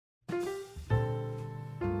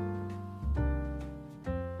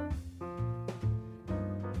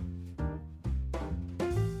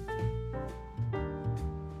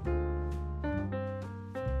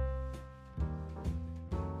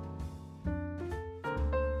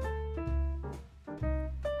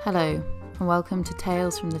Hello, and welcome to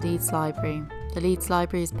Tales from the Leeds Library, the Leeds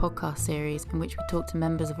Library's podcast series in which we talk to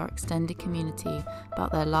members of our extended community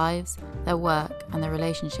about their lives, their work, and their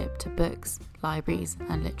relationship to books, libraries,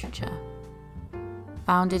 and literature.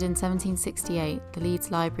 Founded in 1768, the Leeds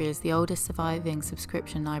Library is the oldest surviving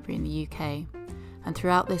subscription library in the UK, and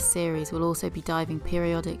throughout this series we'll also be diving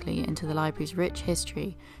periodically into the library's rich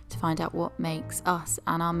history to find out what makes us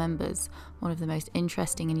and our members one of the most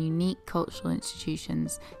interesting and unique cultural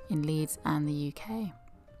institutions in Leeds and the UK.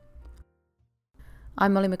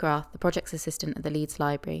 I'm Molly McGrath, the Projects Assistant at the Leeds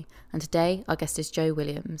Library, and today our guest is Jo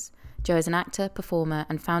Williams. Jo is an actor, performer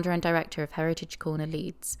and founder and director of Heritage Corner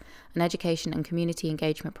Leeds, an education and community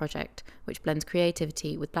engagement project which blends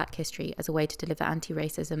creativity with Black history as a way to deliver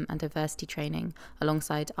anti-racism and diversity training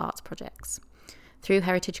alongside arts projects. Through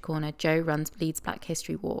Heritage Corner, Jo runs Leeds Black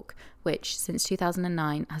History Walk, which, since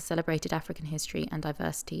 2009, has celebrated African history and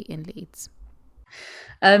diversity in Leeds.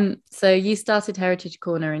 So you started Heritage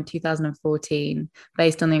Corner in 2014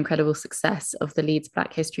 based on the incredible success of the Leeds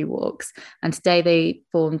Black History Walks, and today they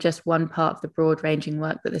form just one part of the broad-ranging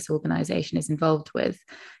work that this organisation is involved with.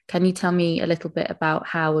 Can you tell me a little bit about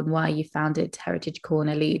how and why you founded Heritage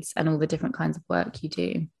Corner Leeds and all the different kinds of work you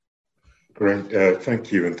do? Great,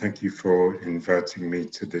 thank you, and thank you for inviting me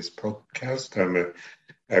to this podcast. I'm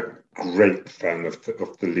a great fan of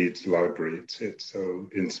the Leeds Library. It's so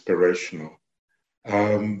inspirational.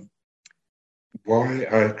 Why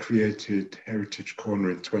I created Heritage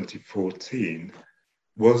Corner in 2014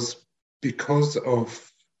 was because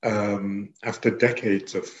of, after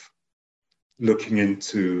decades of looking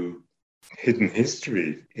into hidden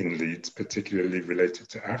history in Leeds, particularly related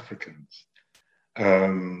to Africans,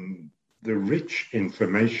 the rich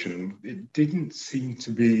information, it didn't seem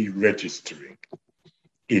to be registering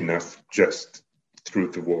enough just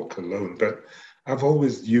through the walk alone. But I've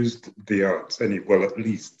always used the arts, at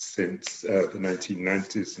least since the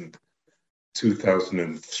 1990s and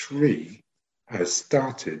 2003. I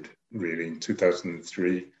started really in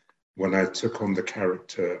 2003 when I took on the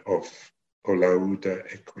character of Olaudah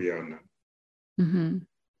Equiano. Mm-hmm.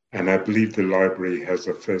 And I believe the library has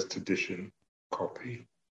a first edition copy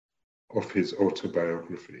of his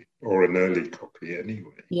autobiography, or an early copy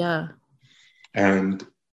anyway. Yeah. And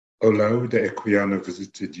Olaudah Equiano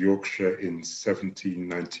visited Yorkshire in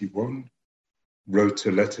 1791, wrote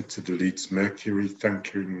a letter to the Leeds Mercury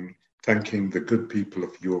thanking the good people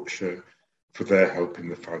of Yorkshire for their help in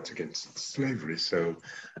the fight against slavery. So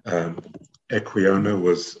Equiano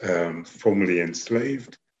was formerly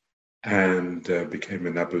enslaved and became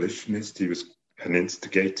an abolitionist. He was an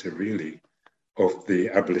instigator, really, of the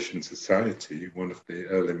Abolition Society, one of the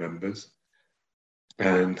early members,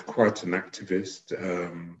 and quite an activist.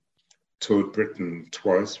 Toured Britain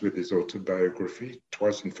twice with his autobiography,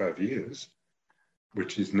 twice in 5 years,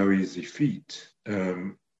 which is no easy feat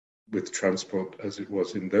with transport as it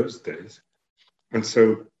was in those days. And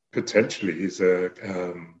so potentially he's a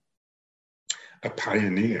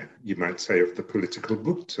pioneer, you might say, of the political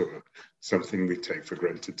book tour, something we take for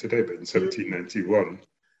granted today. But in 1791,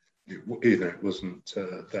 it wasn't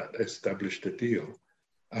that established a deal.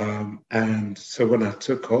 And so when I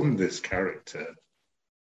took on this character,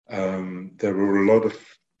 there were a lot of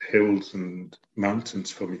hills and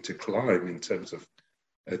mountains for me to climb in terms of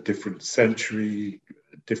a different century,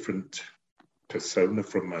 a different persona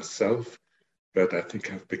from myself, but I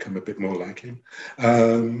think I've become a bit more like him.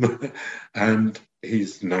 And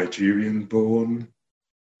he's Nigerian born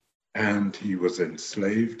and he was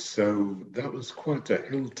enslaved. So that was quite a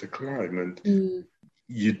hill to climb, and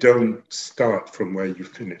you don't start from where you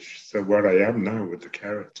finish. So where I am now with the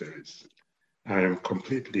character is I am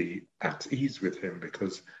completely at ease with him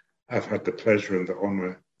because I've had the pleasure and the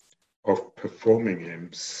honor of performing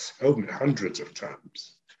him hundreds of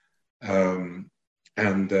times.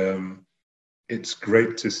 It's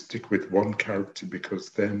great to stick with one character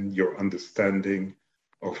because then your understanding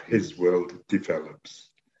of his world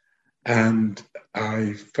develops. And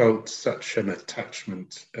I felt such an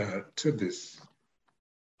attachment to this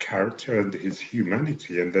character and his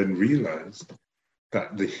humanity, and then realized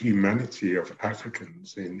that the humanity of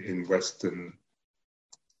Africans in Western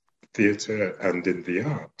theatre and in the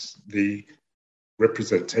arts, the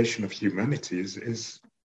representation of humanity is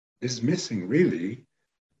missing, really,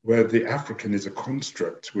 where the African is a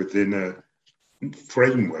construct within a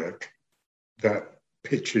framework that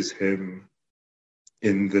pitches him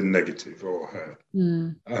in the negative, or her,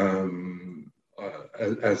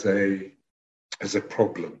 as a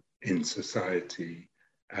problem in society,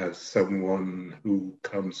 as someone who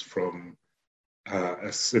comes from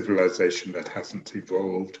a civilization that hasn't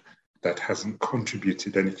evolved, that hasn't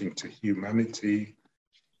contributed anything to humanity,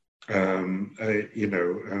 in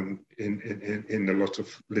a lot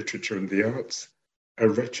of literature and the arts, a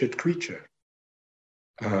wretched creature.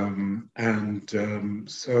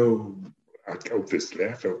 So obviously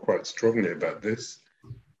I felt quite strongly about this.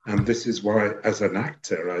 And this is why, as an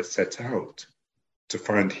actor, I set out to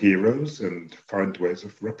find heroes and find ways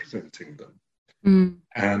of representing them. Mm.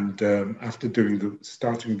 And after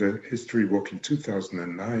starting the history walk in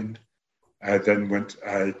 2009,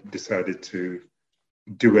 I decided to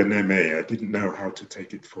do an MA. I didn't know how to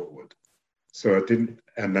take it forward. So I did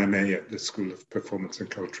an MA at the School of Performance and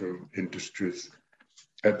Cultural Industries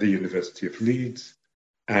at the University of Leeds.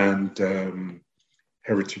 And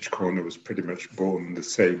Heritage Corner was pretty much born the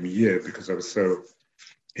same year because I was so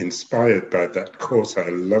inspired by that course. I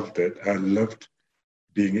loved it. I loved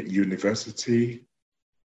being at university.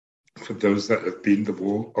 For those that have been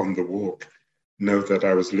on the walk, know that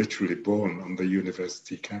I was literally born on the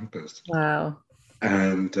university campus. Wow.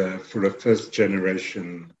 And for a first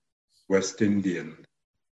generation West Indian,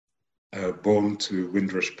 born to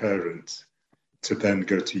Windrush parents, to then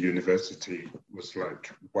go to university was like,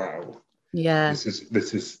 wow. Yeah.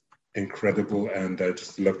 This is incredible. And I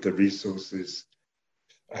just love the resources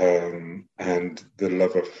and the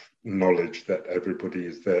love of knowledge that everybody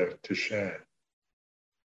is there to share.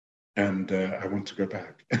 And I want to go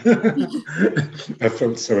back. I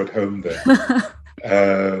felt so at home there.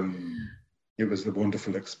 It was a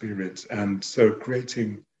wonderful experience. And so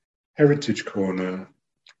creating Heritage Corner,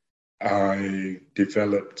 I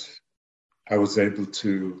was able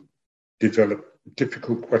to develop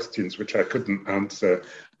difficult questions which I couldn't answer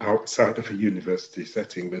outside of a university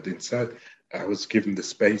setting, but inside I was given the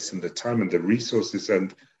space and the time and the resources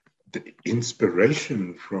and the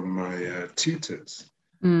inspiration from my tutors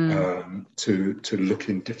to look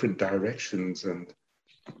in different directions. And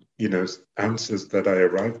answers that I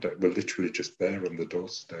arrived at were literally just there on the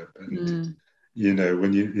doorstep. And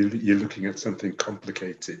when you're looking at something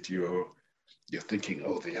complicated, you're thinking,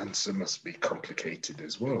 oh, the answer must be complicated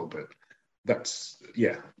as well. But that's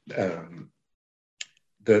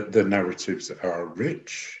the narratives are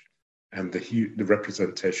rich, and the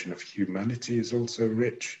representation of humanity is also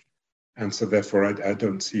rich. And so therefore I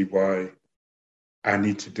don't see why I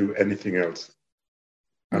need to do anything else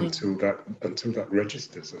until that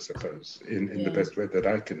registers, I suppose, in the best way that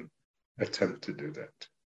I can attempt to do that.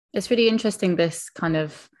 It's really interesting, this kind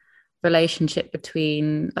of relationship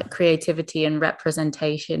between like creativity and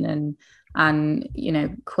representation and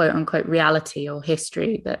quote unquote reality or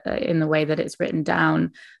history, that in the way that it's written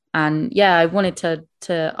down. And I wanted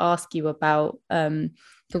to ask you about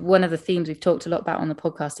one of the themes we've talked a lot about on the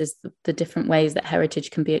podcast is the different ways that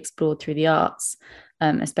heritage can be explored through the arts,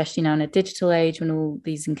 especially now in a digital age when all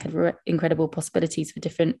these incredible possibilities for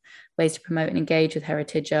different ways to promote and engage with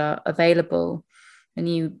heritage are available. And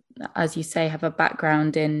you, as you say, have a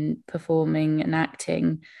background in performing and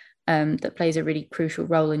acting that plays a really crucial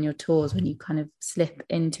role in your tours when you kind of slip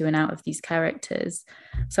into and out of these characters.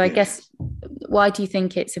 So I guess, why do you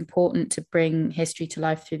think it's important to bring history to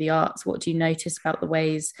life through the arts? What do you notice about the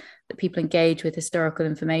ways that people engage with historical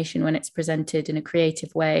information when it's presented in a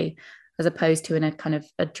creative way, as opposed to in a kind of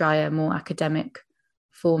a drier, more academic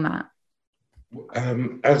format?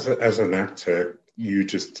 As an actor, you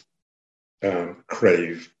just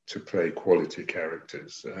crave to play quality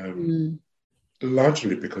characters,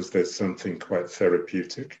 largely because there's something quite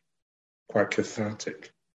therapeutic, quite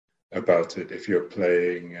cathartic about it. If you're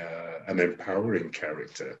playing an empowering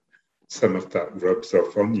character, some of that rubs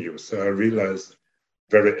off on you. So I realized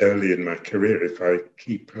very early in my career, if I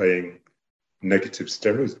keep playing negative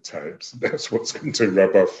stereotypes, that's what's going to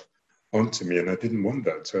rub off onto me. And I didn't want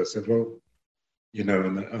that. So I said, well,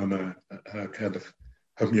 on a kind of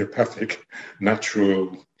homeopathic,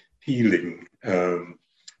 natural healing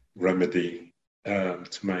remedy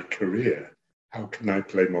to my career, how can I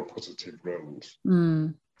play more positive roles?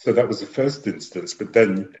 So that was the first instance. But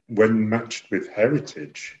then when matched with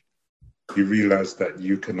heritage, you realize that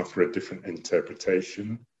you can offer a different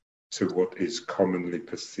interpretation to what is commonly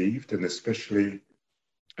perceived. And especially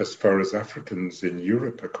as far as Africans in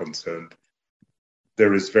Europe are concerned,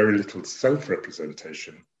 there is very little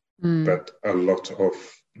self-representation, but a lot of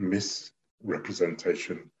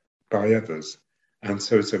misrepresentation by others. And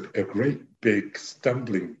so it's a great big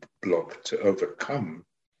stumbling block to overcome,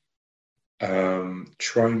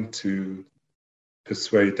 trying to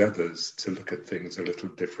persuade others to look at things a little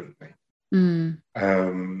differently. And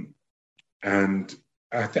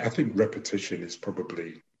I think repetition is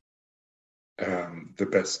probably the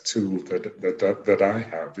best tool that I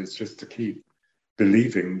have, is just to keep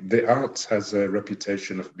believing. The arts has a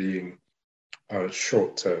reputation of being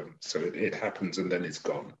short term, so it happens and then it's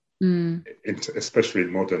gone. especially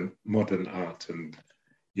modern art. And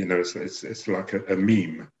it's like a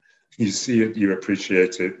meme. You see it, you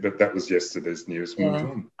appreciate it, but that was yesterday's news. Move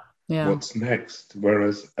on. Yeah. What's next?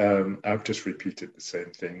 Whereas I've just repeated the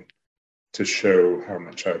same thing to show how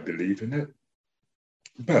much I believe in it,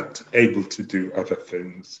 but able to do other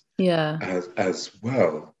things as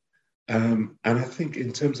well. And I think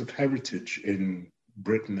in terms of heritage in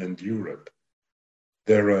Britain and Europe,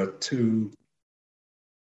 there are two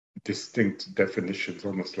distinct definitions,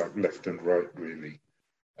 almost like left and right, really.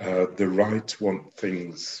 The right want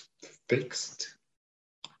things fixed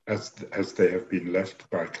as they have been left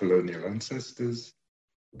by colonial ancestors,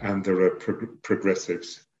 and there are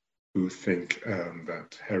progressives who think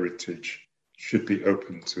that heritage should be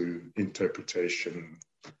open to interpretation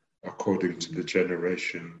according to the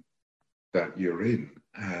generation that you're in.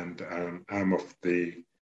 And I'm of the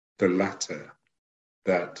latter,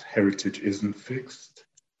 that heritage isn't fixed,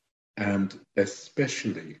 and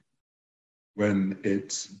especially when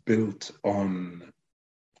it's built on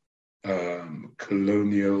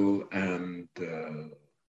colonial and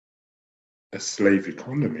a slave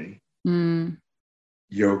economy,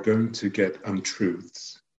 you're going to get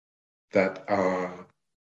untruths that are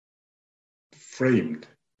framed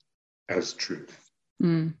as truth.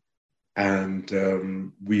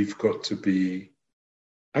 And we've got to be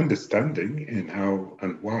understanding in how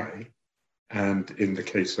and why. And in the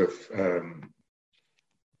case of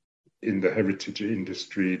in the heritage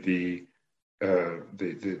industry, the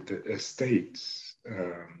estates,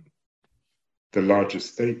 the large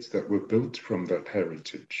estates that were built from that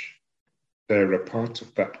heritage, they're a part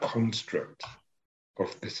of that construct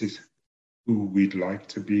of this is who we'd like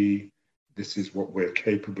to be, this is what we're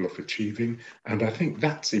capable of achieving. And I think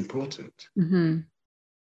that's important. No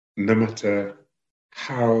matter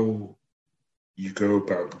how you go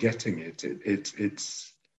about getting it,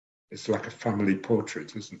 it's like a family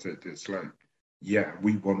portrait, isn't it? It's like, yeah,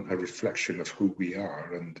 we want a reflection of who we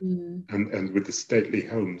are. And with the stately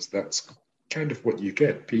homes, that's kind of what you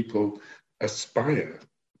get. People aspire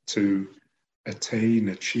to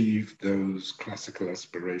achieve those classical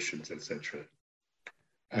aspirations, etc.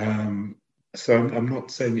 So I'm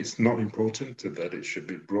not saying it's not important that it should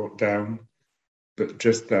be brought down, but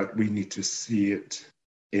just that we need to see it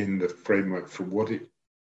in the framework for what it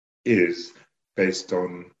is, based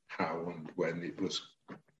on how and when it was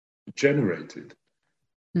generated.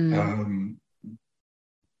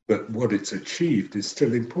 But what it's achieved is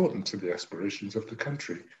still important to the aspirations of the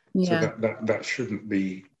country. So that shouldn't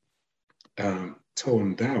be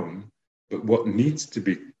torn down. But what needs to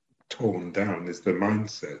be torn down is the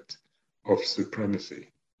mindset of supremacy.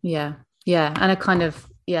 And a kind of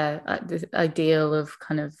this ideal of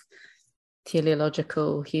kind of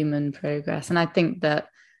teleological human progress. And I think that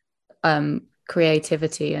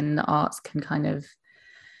creativity and the arts can kind of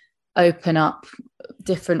open up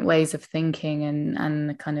different ways of thinking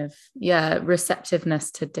and kind of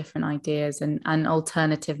receptiveness to different ideas and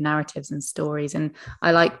alternative narratives and stories. And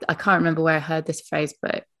I can't remember where I heard this phrase,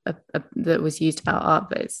 but that was used about art,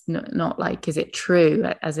 but it's not like, is it true,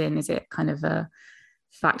 as in, is it kind of a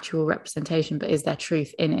factual representation, but is there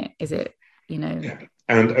truth in it? Is it,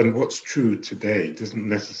 and what's true today doesn't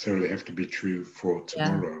necessarily have to be true for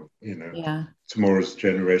tomorrow. Tomorrow's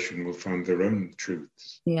generation will find their own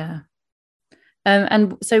truths.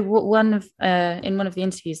 And so in one of the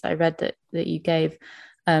interviews that I read that you gave,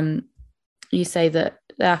 you say that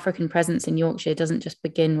the African presence in Yorkshire doesn't just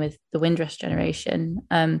begin with the Windrush generation,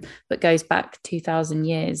 but goes back 2,000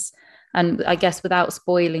 years. And I guess without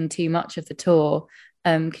spoiling too much of the tour,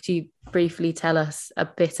 could you briefly tell us a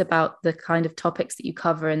bit about the kind of topics that you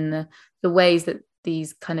cover and the ways that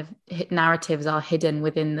these kind of narratives are hidden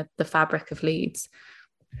within the fabric of Leeds?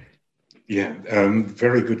 Yeah,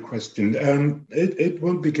 very good question. It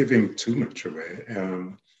won't be giving too much away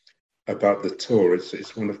about the tour.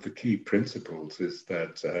 It's one of the key principles is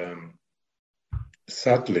that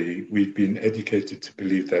sadly, we've been educated to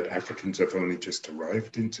believe that Africans have only just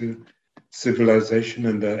arrived into civilization.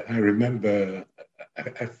 And I remember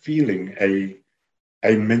feeling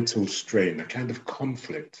a mental strain, a kind of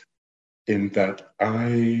conflict, in that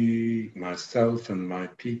I, myself and my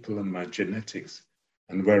people and my genetics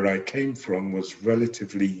and where I came from was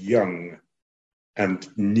relatively young and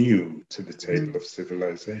new to the table of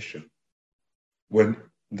civilization, when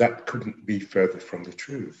that couldn't be further from the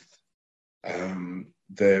truth.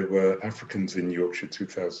 There were Africans in Yorkshire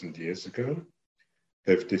 2,000 years ago.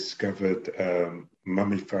 They've discovered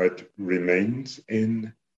mummified remains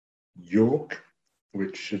in York,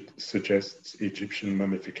 which suggests Egyptian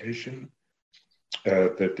mummification.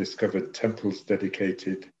 They've discovered temples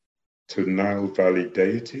dedicated to Nile Valley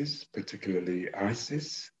deities, particularly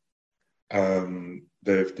Isis.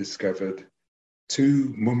 They've discovered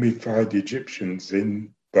 2 mummified Egyptians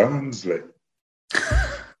in Barnsley.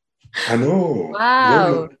 I know.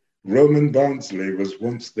 Wow. Roman Barnsley was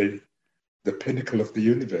once the pinnacle of the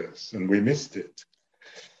universe, and we missed it.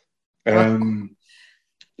 Wow.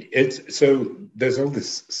 So there's all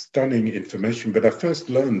this stunning information, but I first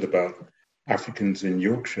learned about Africans in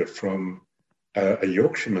Yorkshire from a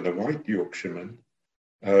Yorkshireman, a white Yorkshireman,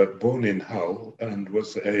 born in Hull, and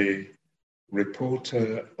was a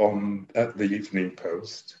reporter at the Evening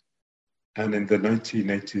Post, and in the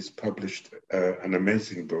 1980s published an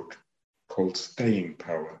amazing book called Staying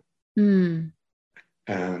Power. Mm.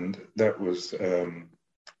 And that was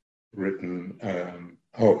written,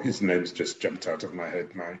 his name's just jumped out of my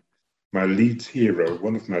head. My Leeds hero,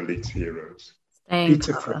 one of my Leeds heroes,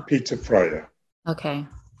 Peter Fryer. Okay.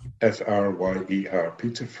 Fryer,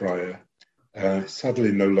 Peter Fryer,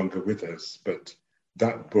 sadly no longer with us, but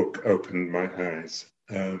that book opened my eyes.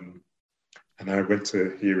 And I went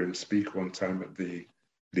to hear him speak one time at the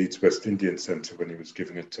Leeds West Indian Centre when he was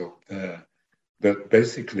giving a talk there. But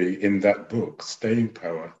basically, in that book, Staying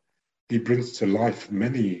Power, he brings to life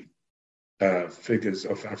many figures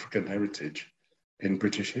of African heritage in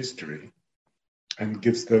British history and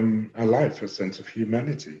gives them a life, a sense of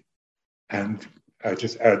humanity. And I'd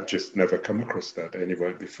just never come across that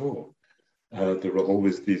anywhere before. There are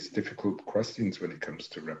always these difficult questions when it comes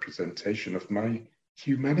to representation of my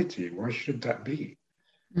humanity. Why should that be?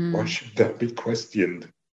 Why should that be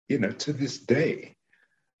questioned, to this day?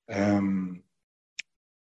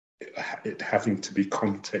 It having to be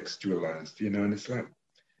contextualized, and it's like,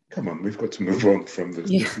 come on, we've got to move on from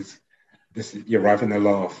this. Yeah. This is you're having a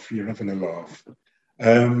laugh.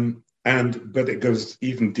 But it goes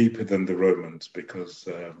even deeper than the Romans, because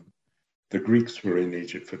the Greeks were in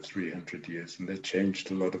Egypt for 300 years and they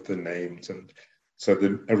changed a lot of the names. And so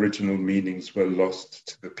the original meanings were lost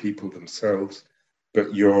to the people themselves.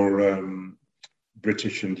 But your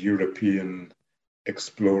British and European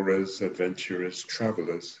explorers, adventurers,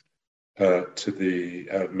 travelers to the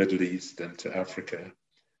Middle East and to Africa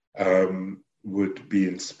would be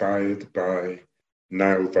inspired by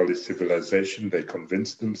Nile Valley civilization. They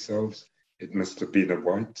convinced themselves it must have been a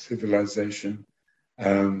white civilization.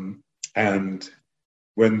 And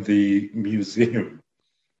when the museum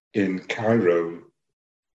in Cairo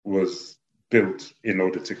was built in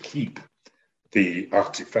order to keep the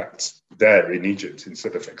artifacts there in Egypt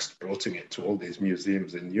instead of exporting it to all these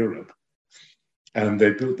museums in Europe, and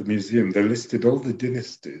they built the museum, they listed all the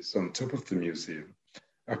dynasties on top of the museum,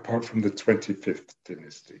 apart from the 25th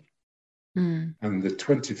dynasty. And the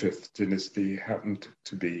 25th dynasty happened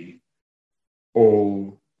to be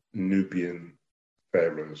all Nubian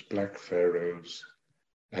pharaohs, black pharaohs,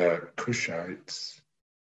 Kushites,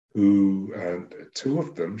 who, two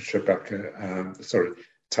of them,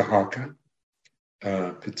 Taharka,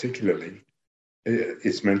 particularly,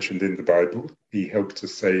 is mentioned in the Bible. He helped to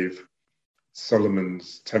save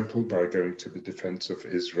Solomon's temple by going to the defense of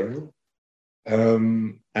Israel.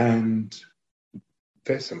 And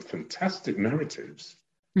there's some fantastic narratives,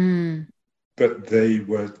 but they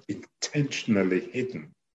were intentionally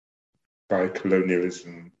hidden by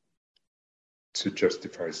colonialism to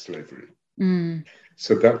justify slavery.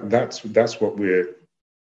 So that's what we're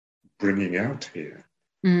bringing out here.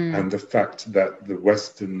 And the fact that the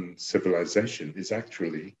Western civilization is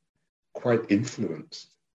actually quite influenced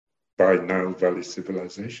by Nile Valley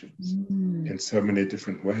civilizations in so many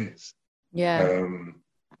different ways. Yeah.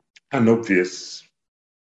 An obvious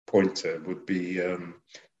pointer would be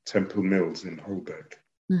Temple Mills in Holbæk,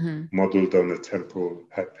 modeled on a temple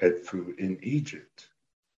at Edfu in Egypt.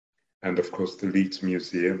 And of course, the Leeds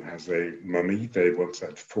Museum has a mummy. They once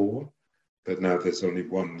had 4, but now there's only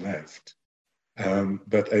 1 left.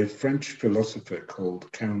 But a French philosopher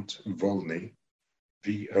called Count Volney,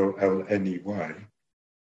 Volney,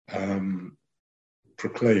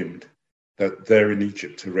 proclaimed that there in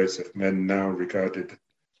Egypt, a race of men now regarded,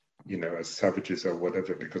 as savages or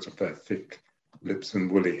whatever because of their thick lips and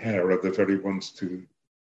woolly hair, are the very ones to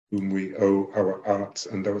whom we owe our arts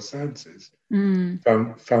and our sciences,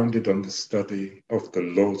 founded on the study of the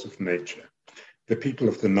laws of nature. The people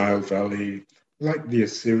of the Nile Valley, like the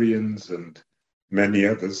Assyrians and many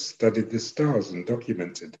others, studied the stars and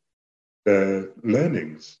documented their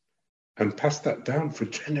learnings and passed that down for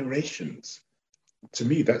generations. To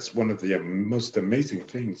me, that's one of the most amazing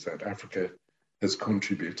things that Africa has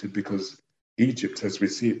contributed, because Egypt, as we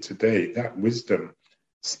see it today, that wisdom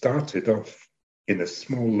started off in a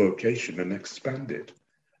small location and expanded.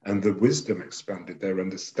 And the wisdom expanded, their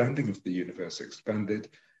understanding of the universe expanded,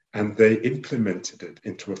 and they implemented it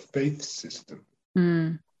into a faith system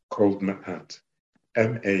called Ma'at,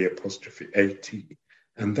 M-A''A'-T.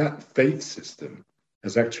 And that faith system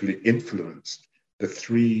has actually influenced the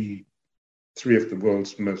three of the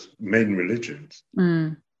world's main religions,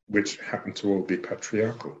 which happen to all be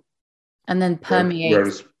patriarchal. And then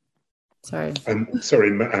permeates.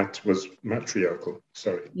 Ma'at was matriarchal.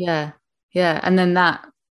 Sorry. Yeah. And then that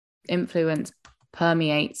influence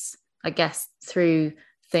permeates, I guess, through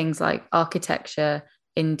things like architecture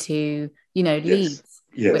into, Leeds.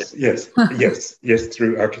 Yes,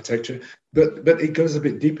 through architecture. But it goes a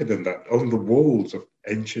bit deeper than that. On the walls of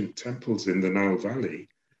ancient temples in the Nile Valley,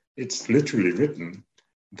 it's literally written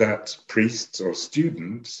that priests or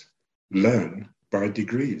students learn by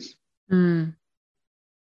degrees. And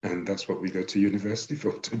that's what we go to university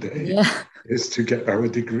for today, is to get our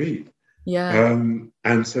degree. And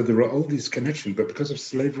so there are all these connections, but because of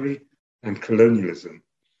slavery and colonialism,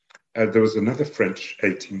 there was another French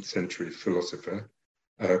 18th century philosopher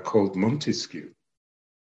called Montesquieu,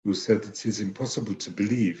 who said it is impossible to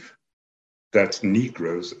believe that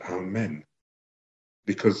Negroes are men,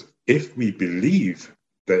 because if we believe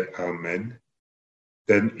they are men,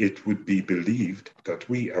 then it would be believed that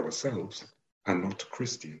we ourselves are not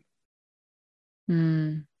Christian.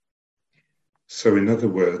 So in other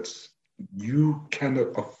words, you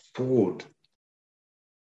cannot afford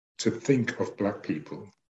to think of Black people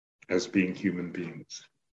as being human beings.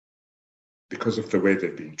 Because of the way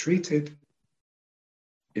they've been treated,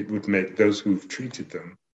 it would make those who've treated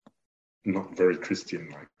them not very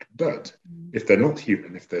Christian-like. But if they're not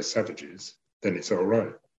human, if they're savages, then it's all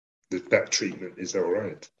right. That treatment is all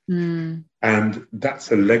right. And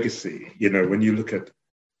that's a legacy, when you look at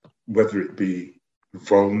whether it be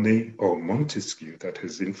Volney or Montesquieu that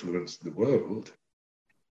has influenced the world.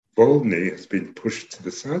 Volney has been pushed to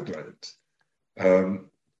the sidelines.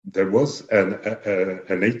 There was an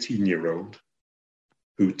 18-year-old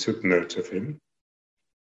who took note of him,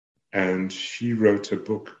 and she wrote a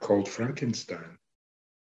book called Frankenstein,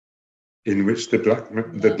 in which the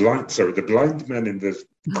blind man in the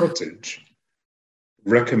cottage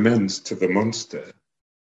recommends to the monster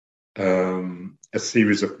a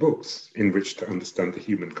series of books in which to understand the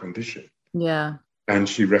human condition. And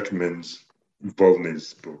she recommends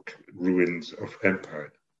Volney's book, Ruins of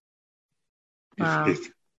Empire.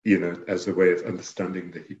 If as a way of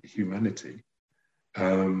understanding the humanity.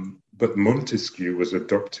 But Montesquieu was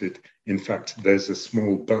adopted. In fact, there's a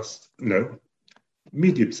small bust,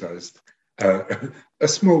 medium-sized, a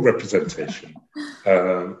small representation,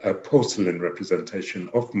 a porcelain representation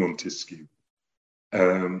of Montesquieu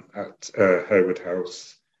at Harewood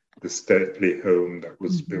House, the stately home that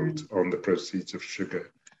was built on the proceeds of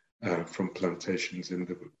sugar from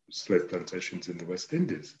slave plantations in the West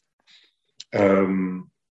Indies.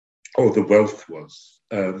 The wealth was,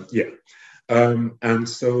 and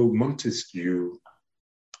so Montesquieu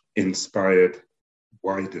inspired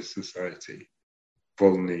wider society.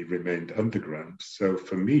 Volney remained underground. So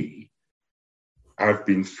for me, I've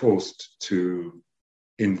been forced to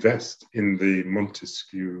invest in the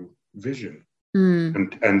Montesquieu vision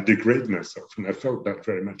and degrade myself. And I felt that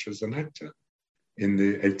very much as an actor in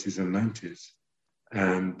the 80s and 90s.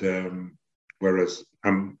 And whereas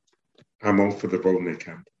I'm all for the Volney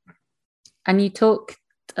camp. And you talked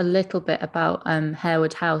a little bit about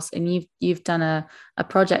Harewood House, and you've done a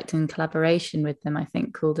project in collaboration with them, I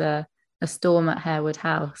think, called a Storm at Harewood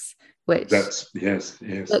House, which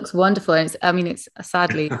looks wonderful. And it's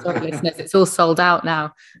sadly, sorry listeners, it's all sold out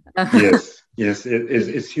now. yes,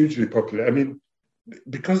 it's hugely popular. I mean,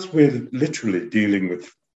 because we're literally dealing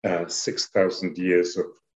with 6,000 years of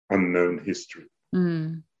unknown history.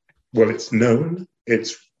 Well, it's known,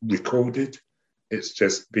 it's recorded, it's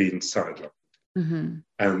just been sidelined.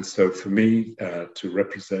 And so for me, to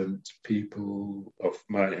represent people of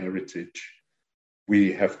my heritage,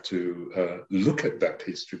 we have to look at that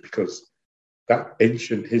history, because that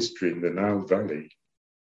ancient history in the Nile Valley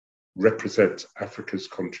represents Africa's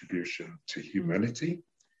contribution to humanity.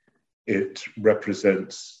 It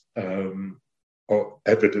represents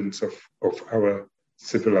evidence of our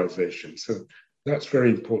civilization. So that's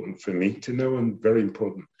very important for me to know, and very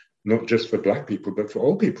important not just for Black people, but for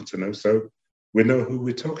all people to know, so we know who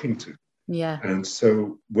we're talking to. And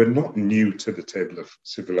so we're not new to the table of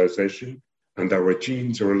civilization, and our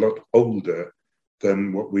genes are a lot older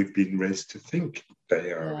than what we've been raised to think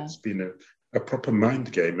they are. It's been a proper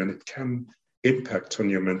mind game, and it can impact on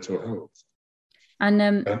your mental health. And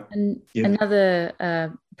another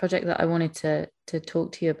project that I wanted to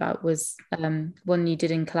talk to you about was one you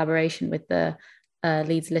did in collaboration with the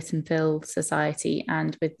Leeds Lyttonville Society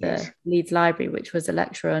and with the Yes. Leeds Library, which was a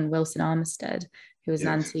lecturer on Wilson Armistead, who was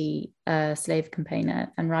an Yes. anti-slave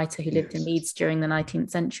campaigner and writer who lived in Yes. Leeds during the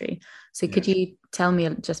 19th century. So could Yes. you tell me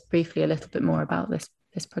just briefly a little bit more about this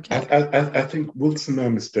project? I think Wilson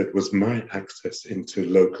Armistead was my access into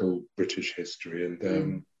local British history,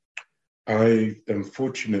 and I am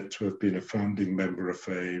fortunate to have been a founding member of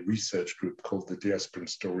a research group called the Diasporan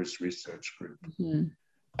Stories Research Group. Mm-hmm.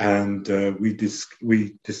 And we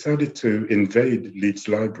decided to invade Leeds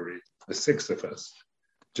Library, the 6 of us,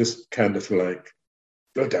 just kind of like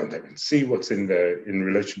go down there and see what's in there in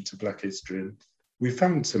relation to Black history. And we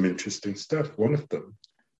found some interesting stuff. One of them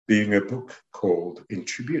being a book called In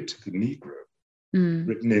Tribute to the Negro,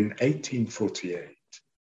 written in 1848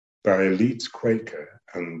 by a Leeds Quaker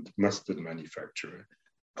and mustard manufacturer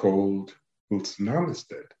called Wilson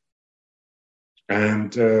Armistead.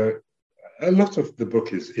 And a lot of the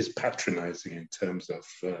book is patronizing in terms of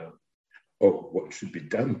what should be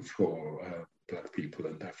done for Black people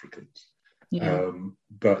and Africans. Yeah.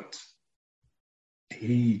 But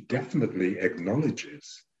he definitely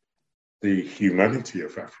acknowledges the humanity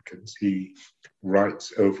of Africans. He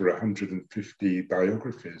writes over 150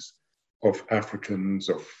 biographies of Africans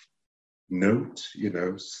of note,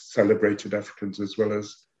 celebrated Africans as well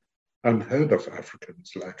as unheard of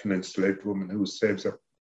Africans, like an enslaved woman who saves up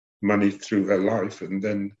money through her life and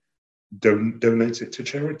then donates it to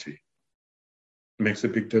charity. Makes a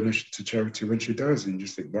big donation to charity when she dies, and you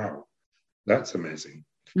just think, wow, that's amazing.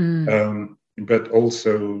 But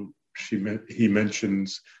also he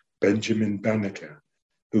mentions Benjamin Banneker,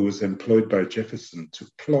 who was employed by Jefferson to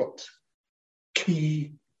plot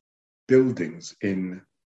key buildings in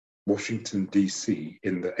Washington, D.C.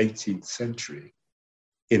 in the 18th century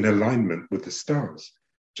in alignment with the stars,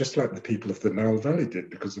 just like the people of the Nile Valley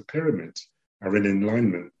did, because the pyramids are in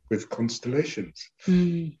alignment with constellations.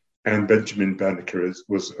 And Benjamin Banneker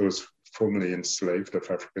was formerly enslaved of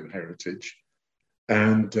African heritage.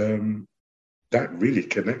 And that really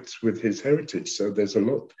connects with his heritage. So there's a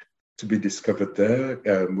lot to be discovered there.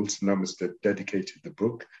 Wilson Armistead dedicated the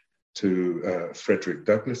book to Frederick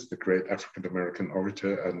Douglass, the great African-American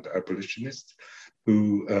orator and abolitionist,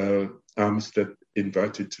 who Armistead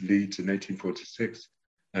invited to Leeds in 1846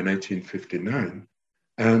 and 1859.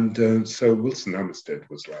 And so Wilson Armistead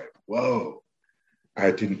was like, whoa, I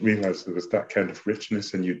didn't realize there was that kind of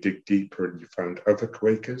richness. And you dig deeper and you found other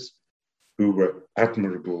Quakers who were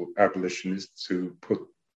admirable abolitionists who put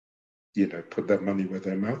their money where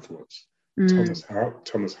their mouth was.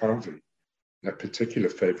 Thomas Harvey, a particular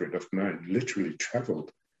favorite of mine, literally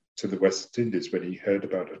traveled to the West Indies when he heard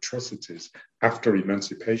about atrocities after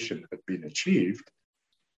emancipation had been achieved.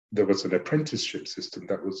 There was an apprenticeship system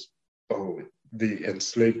that was, the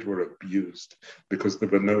enslaved were abused because there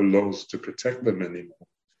were no laws to protect them anymore.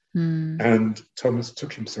 And Thomas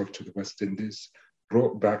took himself to the West Indies,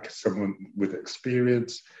 brought back someone with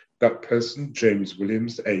experience. That person, James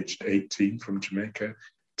Williams, aged 18 from Jamaica,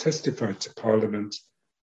 testified to Parliament,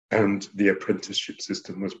 and the apprenticeship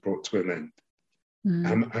system was brought to an end.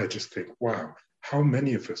 And I just think, wow, how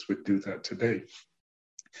many of us would do that today?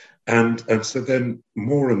 And so then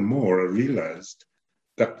more and more I realized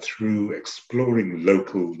that through exploring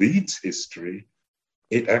local Leeds history,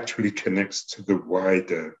 it actually connects to the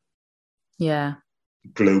wider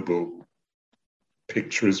global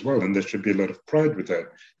picture as well. And there should be a lot of pride with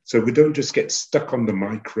that. So we don't just get stuck on the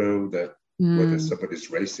micro that whether somebody's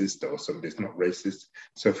racist or somebody's not racist.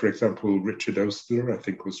 So for example, Richard Oastler, I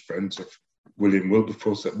think, was friends of William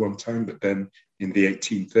Wilberforce at one time, but then in the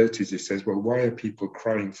 1830s, he says, well, why are people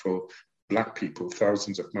crying for Black people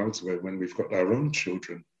thousands of miles away when we've got our own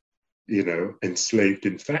children, enslaved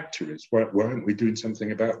in factories? Why aren't we doing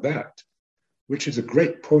something about that? Which is a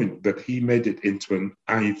great point, but he made it into an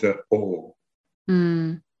either or.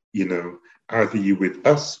 Either you with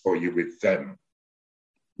us or you with them.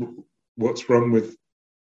 What's wrong with,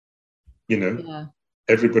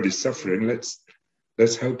 everybody's suffering?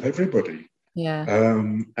 Let's help everybody.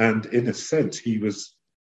 And in a sense, he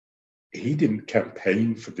didn't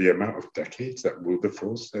campaign for the amount of decades that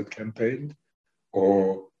Wilberforce had campaigned,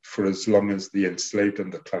 or for as long as the enslaved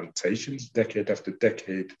and the plantations, decade after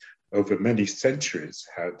decade, over many centuries,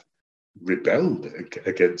 had rebelled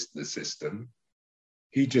against the system.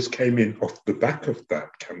 He just came in off the back of that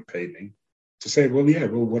campaigning to say,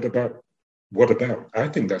 what about? I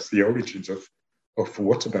think that's the origins of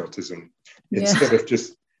whataboutism.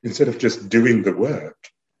 Instead of just doing the work,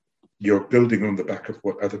 you're building on the back of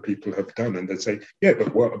what other people have done, and they say,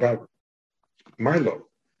 but what about my lot?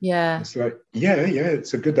 It's like,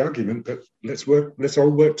 it's a good argument, but let's all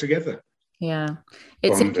work together. Yeah,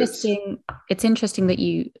 it's on this. interesting. It's interesting that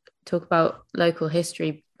you talk about local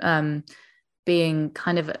history being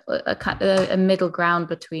kind of a middle ground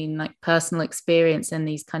between like personal experience and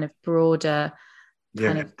these kind of broader Yeah,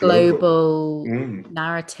 kind of global. global Mm,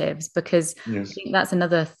 narratives, because I yes, think that's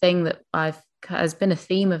another thing that I've has been a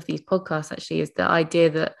theme of these podcasts actually, is the idea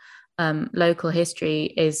that local history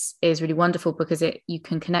is really wonderful because it you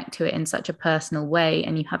can connect to it in such a personal way,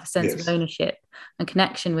 and you have a sense of yes, ownership and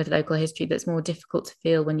connection with local history that's more difficult to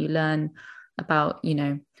feel when you learn about, you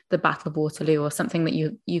know, the Battle of Waterloo or something that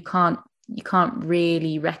you can't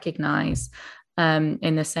really recognize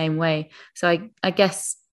in the same way. So I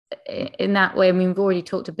guess in that way, I mean, we've already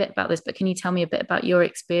talked a bit about this, but can you tell me a bit about your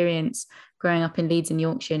experience growing up in Leeds in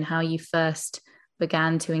Yorkshire and how you first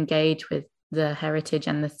began to engage with the heritage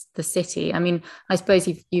and the city? I mean, I suppose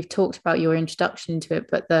you've talked about your introduction to it,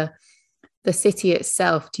 but the city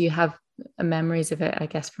itself, do you have memories of it, I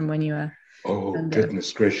guess, from when you were oh, younger?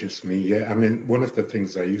 goodness gracious me. Yeah, I mean, one of the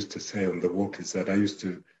things I used to say on the walk is that I used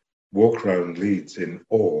to walk around Leeds in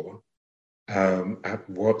awe at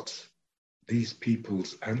what these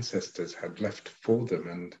people's ancestors had left for them,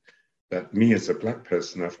 and that me as a black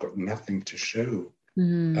person, I've got nothing to show.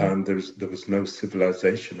 Mm, There was no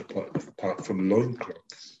civilization apart from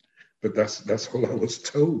loincloths, but that's all I was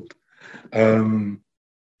told. Um,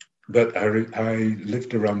 but I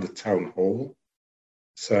lived around the town hall,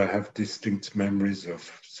 so I have distinct memories of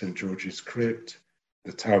St. George's Crypt,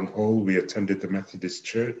 the town hall. We attended the Methodist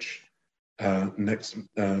Church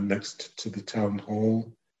next to the town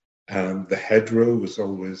hall. The hedgerow was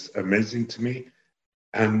always amazing to me.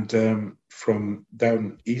 And from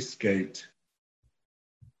down Eastgate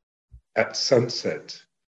at sunset,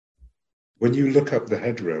 when you look up the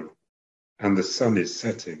hedgerow and the sun is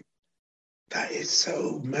setting, that is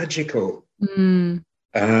so magical. mm,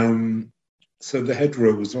 Um, so the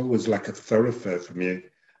hedgerow was always like a thoroughfare for me.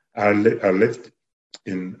 I lived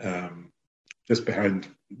in just behind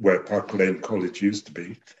where Park Lane College used to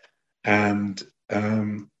be, and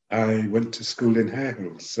I went to school in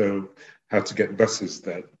Harehill, so had to get buses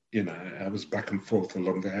that, you know, I was back and forth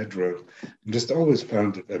along the hedgerow and just always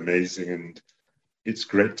found it amazing. And it's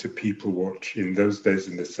great to people watch. In those days,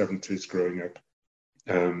 in the 70s, growing up,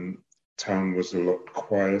 um, town was a lot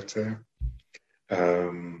quieter.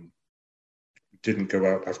 Um, didn't go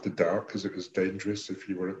out after dark because it was dangerous if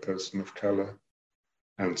you were a person of color.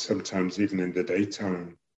 And sometimes even in the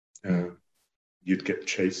daytime, mm, uh, you'd get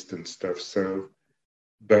chased and stuff. So,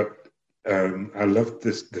 but I loved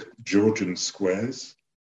the Georgian squares.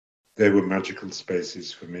 They were magical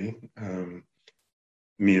spaces for me.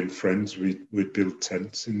 Me and friends, we'd build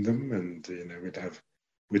tents in them, and you know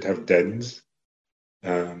we'd have dens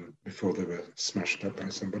before they were smashed up by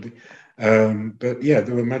somebody. But yeah,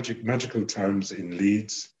 there were magical times in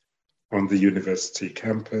Leeds on the university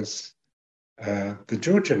campus. The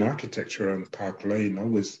Georgian architecture on Park Lane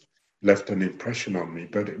always left an impression on me,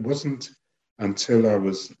 but it wasn't until I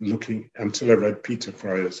read Peter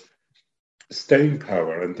Fryer's Staying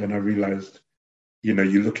Power, and then I realized, you know,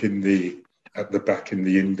 you look at the back in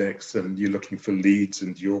the index and you're looking for Leeds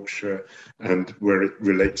and Yorkshire and where it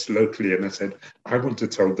relates locally. And I said, I want to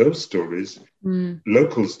tell those stories, mm.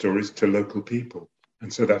 local stories to local people.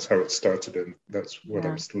 And so that's how it started, and that's what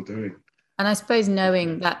I'm Yeah. still doing. And I suppose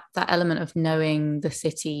knowing that element of knowing the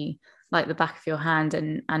city like the back of your hand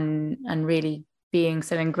and really being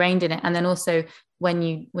so ingrained in it, and then also when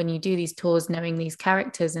you do these tours, knowing these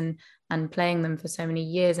characters and playing them for so many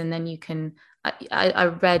years, and then you can. I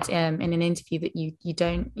read in an interview that you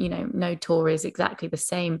don't, you know, no tour is exactly the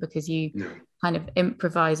same because you No, kind of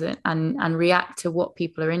improvise it and react to what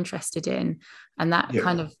people are interested in, and that yeah,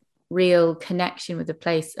 kind of real connection with the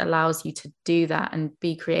place allows you to do that and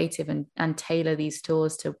be creative and tailor these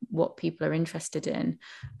tours to what people are interested in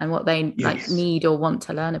and what they like yes. need or want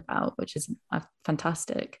to learn about, which is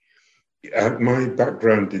fantastic. My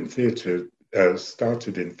background in theatre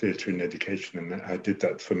started in theatre and education, and I did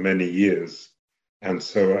that for many years. And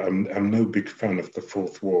so I'm no big fan of the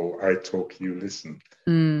fourth wall. I talk, you listen.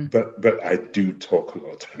 Mm. But I do talk a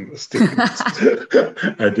lot, I must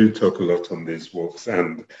admit. I do talk a lot on these walks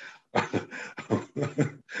and on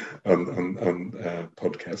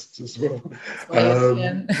podcasts as well. That's why you're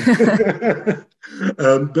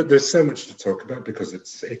Um, but there's so much to talk about because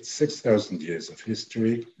it's 6,000 years of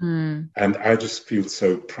history. mm. And I just feel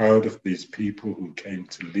so proud of these people who came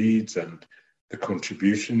to Leeds and the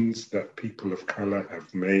contributions that people of colour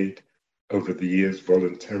have made over the years,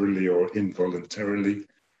 voluntarily or involuntarily,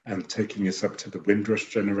 and taking us up to the Windrush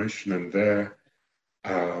generation and their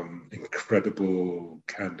incredible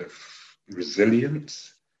kind of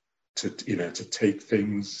resilience to, you know, to take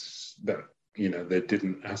things that, they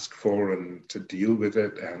didn't ask for, and to deal with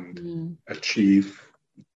it and achieve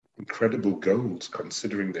incredible goals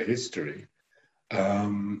considering the history.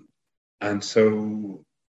 And so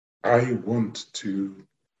I want to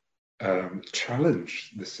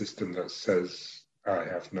challenge the system that says I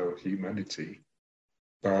have no humanity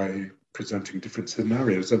by presenting different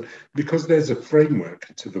scenarios. And because there's a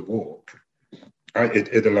framework to the walk,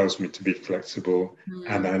 it allows me to be flexible,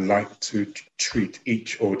 and I like to treat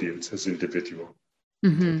each audience as individual.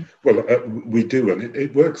 Well, we do, and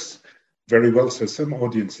it works very well. So some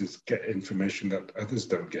audiences get information that others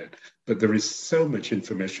don't get, but there is so much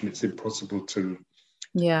information, it's impossible to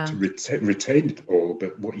retain it all.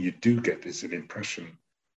 But what you do get is an impression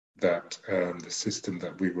that the system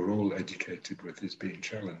that we were all educated with is being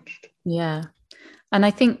challenged. Yeah. And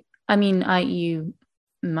I think, you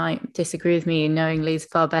might disagree with me, knowing Leeds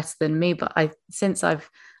far better than me, but since I've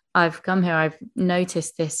come here, I've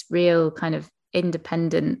noticed this real kind of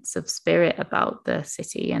independence of spirit about the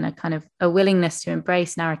city, and a kind of a willingness to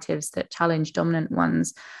embrace narratives that challenge dominant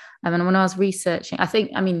ones. And when I was researching,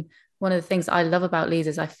 one of the things I love about Leeds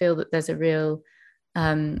is I feel that there's a real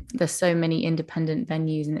there's so many independent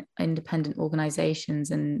venues and independent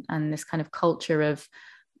organizations, and this kind of culture of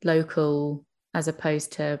local as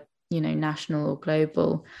opposed to national or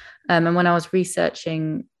global. And when I was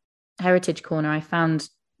researching Heritage Corner, I found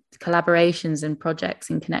collaborations and projects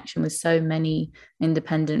in connection with so many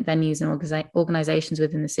independent venues and organizations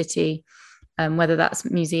within the city, whether that's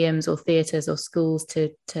museums or theatres or schools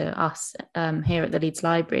to us here at the Leeds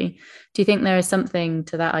Library. Do you think there is something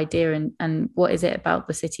to that idea, and what is it about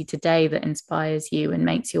the city today that inspires you and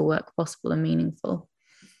makes your work possible and meaningful?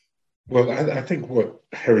 Well, I think what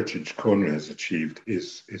Heritage Corner has achieved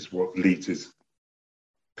is what Leeds is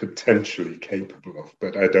potentially capable of,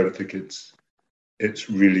 but I don't think it's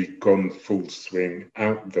really gone full swing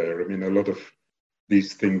out there. I mean, a lot of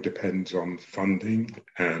these things depends on funding,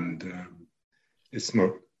 and it's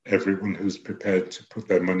not everyone who's prepared to put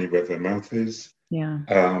their money where their mouth is. Yeah.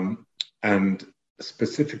 And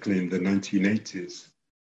specifically in the 1980s,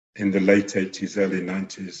 in the late 80s, early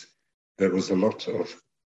 90s, there was a lot of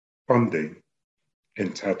funding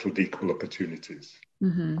entitled Equal Opportunities.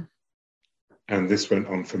 And this went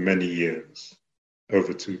on for many years,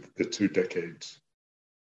 over the 2 decades,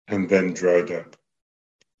 and then dried up.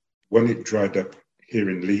 When it dried up here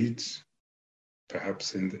in Leeds,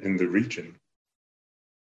 perhaps in the region,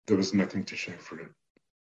 there was nothing to show for it.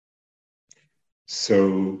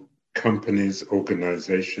 So companies,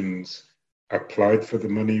 organizations applied for the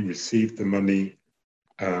money, received the money,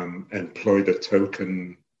 employed a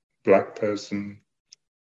token Black person,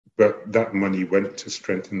 but that money went to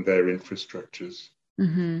strengthen their infrastructures.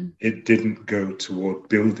 It didn't go toward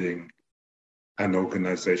building an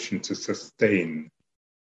organization to sustain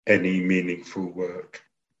any meaningful work.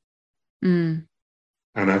 And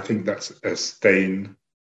I think that's a stain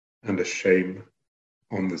and a shame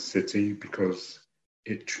on the city, because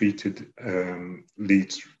it treated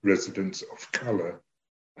Leeds residents of colour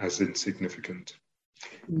as insignificant.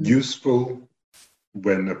 Useful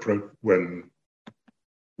when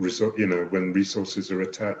resources are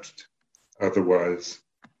attached, otherwise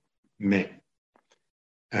meh.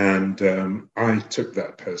 And I took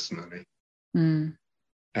that personally.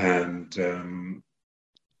 And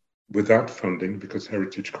without funding, because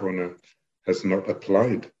Heritage Corner has not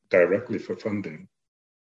applied directly for funding,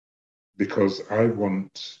 because I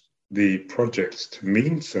want the projects to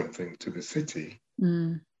mean something to the city.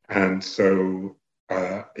 And so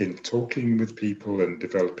in talking with people and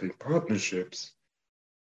developing partnerships,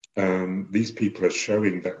 these people are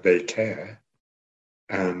showing that they care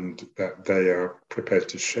and that they are prepared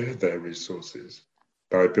to share their resources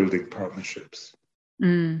by building partnerships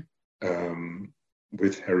with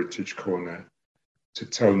Heritage Corner to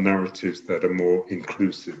tell narratives that are more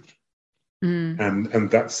inclusive. And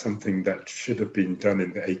that's something that should have been done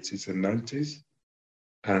in the 80s and 90s.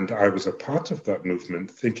 And I was a part of that movement,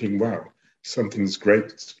 thinking, wow, something's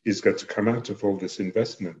great is going to come out of all this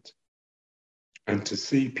investment. And to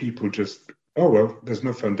see people just, oh, well, there's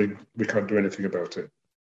no funding, we can't do anything about it.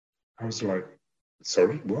 I was like,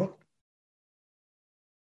 sorry, what?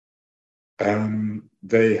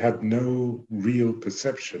 They had no real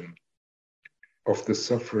perception of the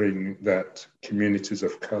suffering that communities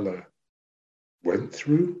of color went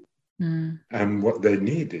through and what they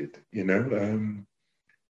needed,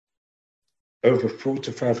 over 400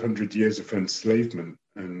 to 500 years of enslavement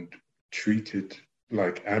and treated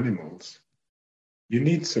like animals. You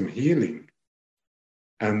need some healing.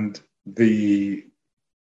 And the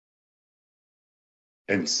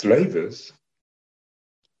enslavers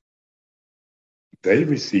they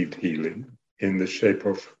received healing in the shape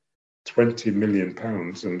of £20 million,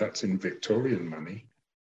 and that's in Victorian money.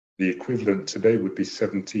 The equivalent today would be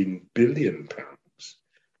 £17 billion,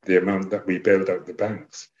 the amount that we bailed out the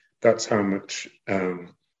banks. That's how much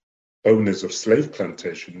owners of slave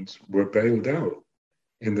plantations were bailed out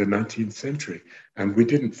in the 19th century. And we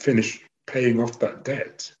didn't finish paying off that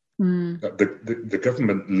debt. That the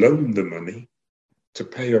government loaned the money to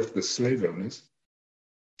pay off the slave owners.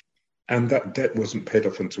 And that debt wasn't paid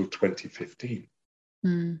off until 2015.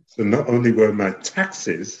 So not only were my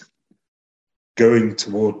taxes going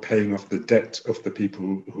toward paying off the debt of the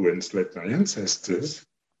people who enslaved my ancestors,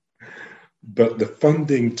 but the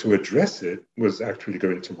funding to address it was actually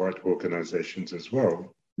going to white organizations as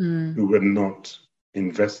well, who were not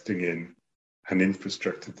investing in an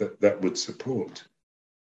infrastructure that would support,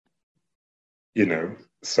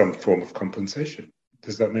 some form of compensation.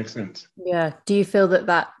 Does that make sense? Yeah. Do you feel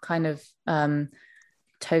that kind of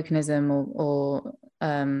tokenism or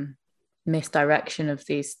misdirection of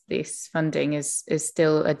these funding is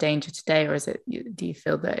still a danger today, or do you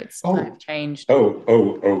feel that it's kind of changed?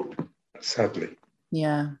 Sadly.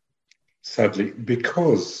 Yeah. Sadly,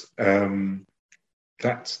 because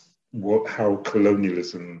that's how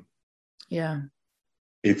colonialism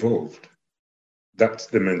evolved. That's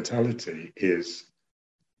the mentality, is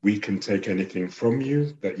we can take anything from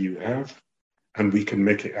you that you have and we can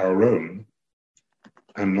make it our own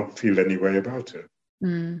and not feel any way about it.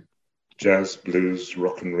 Jazz, blues,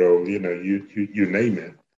 rock and roll, you name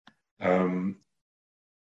it.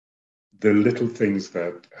 The little things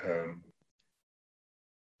that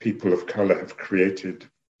people of color have created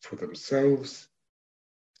for themselves,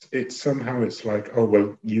 it's like, oh,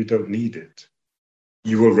 well, you don't need it.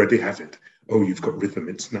 You already have it. Oh, you've got rhythm,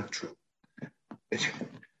 it's natural. It's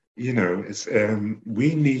we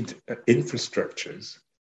need infrastructures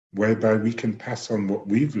whereby we can pass on what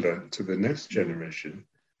we've learned to the next generation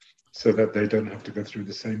so that they don't have to go through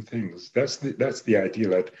the same things. That's the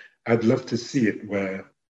ideal. I'd love to see it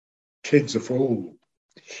where kids of all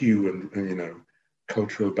hue and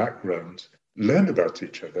cultural backgrounds learn about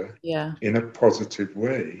each other in a positive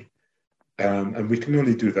way. And we can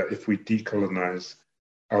only do that if we decolonize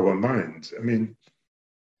our minds. I mean,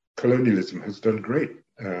 colonialism has done great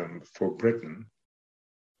for Britain,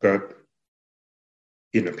 but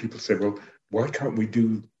people say, well, why can't we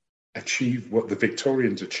achieve what the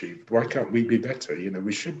Victorians achieved? Why can't we be better?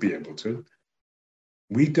 We should be able to.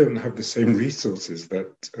 We don't have the same resources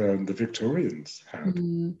that the Victorians had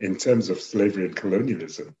in terms of slavery and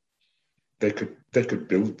colonialism. They could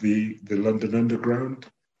build the London Underground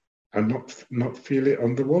and not feel it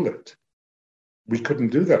on the wallet. We couldn't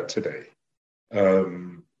do that today.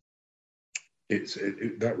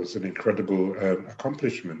 That was an incredible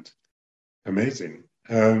accomplishment. Amazing.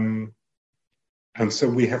 And so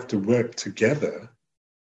we have to work together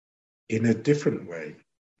in a different way.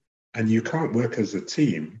 And you can't work as a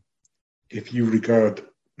team if you regard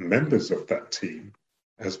members of that team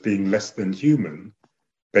as being less than human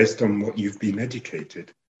based on what you've been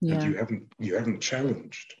educated and you haven't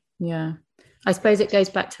challenged. Yeah. I suppose it goes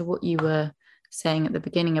back to what you were saying at the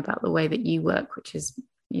beginning about the way that you work, which is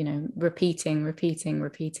repeating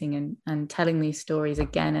and telling these stories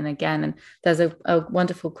again and again. And there's a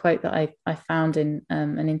wonderful quote that I found in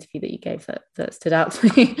an interview that you gave that stood out to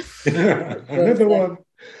me. Another one.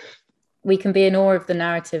 We can be in awe of the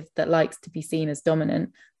narrative that likes to be seen as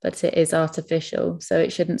dominant, but it is artificial. So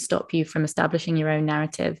it shouldn't stop you from establishing your own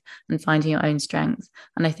narrative and finding your own strength.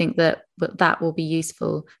 And I think that will be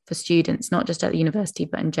useful for students, not just at the university,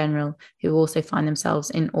 but in general, who also find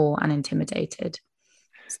themselves in awe and intimidated.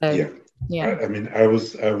 So, yeah. I mean, I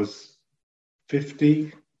was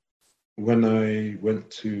 50 when I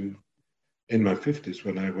went to, in my 50s,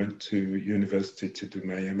 when I went to university to do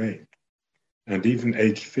my MA. And even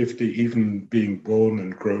age 50, even being born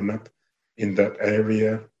and grown up in that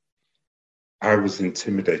area, I was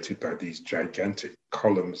intimidated by these gigantic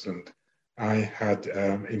columns, and I had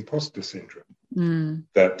imposter syndrome,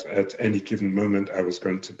 that at any given moment I was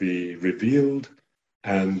going to be revealed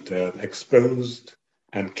and exposed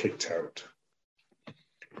and kicked out.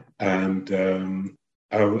 And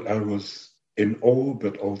I was in awe,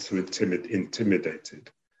 but also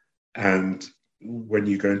intimidated. And when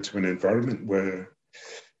you go into an environment where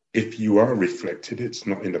if you are reflected, it's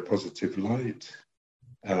not in a positive light,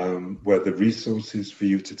 where the resources for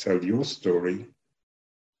you to tell your story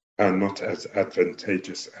are not as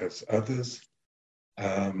advantageous as others,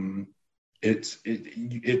 it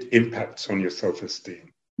impacts on your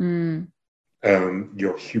self-esteem.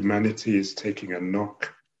 Your humanity is taking a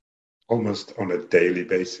knock almost on a daily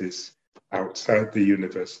basis outside the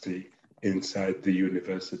university inside the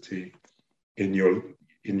university, in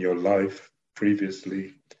your life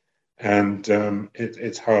previously, and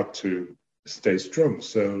it's hard to stay strong.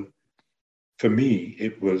 So for me,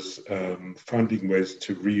 it was finding ways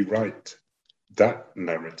to rewrite that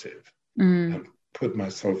narrative and put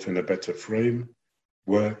myself in a better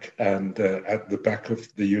framework. And at the back of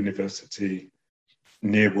the university,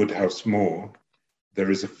 near Woodhouse Moor,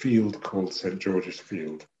 there is a field called St. George's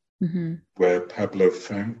Field, where Pablo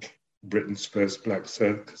Frank, Britain's first black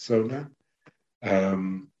circus owner,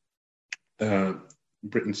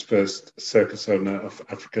 Britain's first circus owner of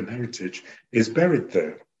African heritage, is buried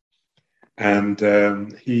there. And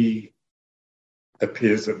he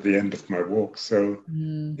appears at the end of my walk. So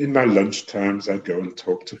in my lunch times, I'd go and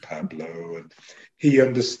talk to Pablo, and he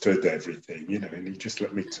understood everything, and he just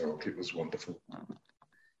let me talk. It was wonderful.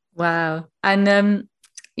 Wow. And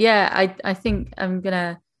I think I'm going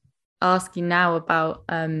to ask you now about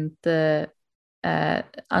the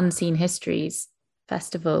Unseen Histories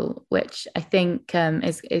Festival, which I think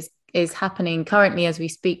is happening currently as we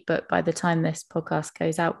speak, but by the time this podcast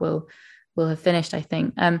goes out, we'll have finished, I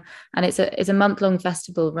think. And it's a month-long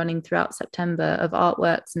festival running throughout September of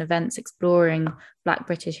artworks and events exploring Black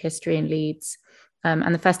British history in Leeds.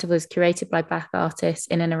 And the festival is curated by Black artists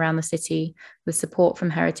in and around the city, with support from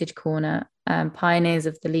Heritage Corner, pioneers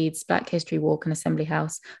of the Leeds Black History Walk and Assembly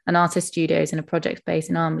House, and artist studios, and a project space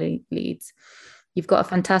in Armley, Leeds. You've got a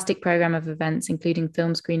fantastic program of events, including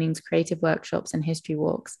film screenings, creative workshops, and history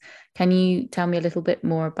walks. Can you tell me a little bit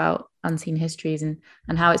more about Unseen Histories and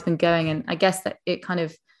how it's been going? And I guess that it kind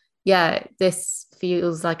of, this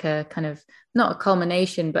feels like a kind of, not a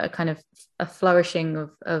culmination, but a kind of a flourishing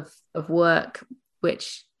of work,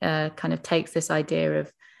 which kind of takes this idea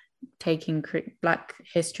of taking Black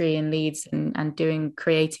history in Leeds and doing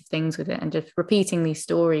creative things with it and just repeating these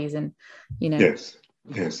stories and,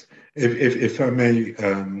 Yes. If I may,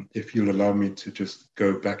 if you'll allow me to just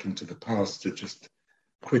go back into the past to just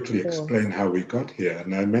quickly explain how we got here.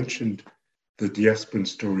 And I mentioned the Diasporan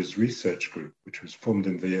Stories Research Group, which was formed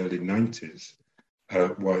in the early 90s,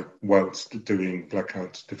 whilst doing Black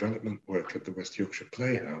arts development work at the West Yorkshire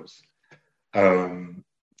Playhouse.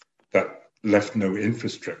 That left no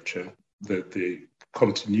infrastructure. The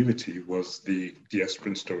continuity was the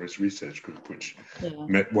Diasporan Stories Research Group, which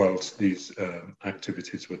met whilst these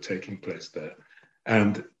activities were taking place there.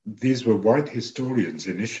 And these were white historians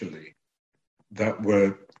initially that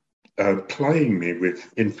were plying me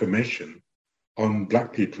with information on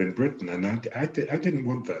Black people in Britain. And I didn't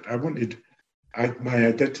want that. My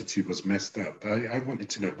identity was messed up. I wanted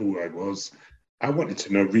to know who I was. I wanted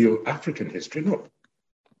to know real African history, not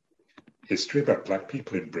history about Black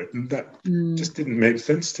people in Britain. That just didn't make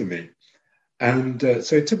sense to me. And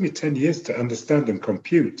so it took me 10 years to understand and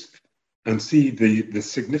compute and see the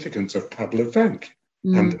significance of Pablo Frank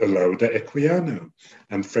and Olaudah Equiano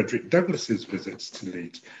and Frederick Douglass's visits to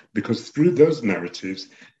Leeds, because through those narratives,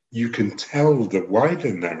 you can tell the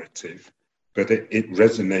wider narrative, but it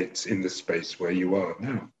resonates in the space where you are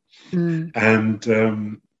now.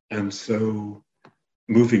 And so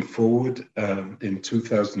moving forward, in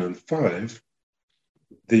 2005,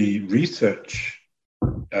 the research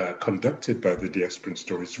conducted by the Diasporan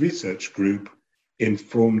Stories Research Group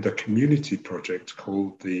informed a community project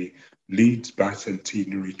called the Leeds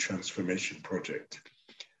Bicentenary Transformation Project,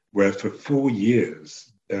 where for 4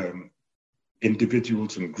 years,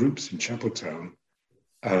 individuals and groups in Chapeltown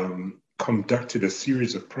conducted a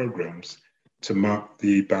series of programs to mark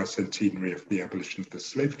the bicentenary of the abolition of the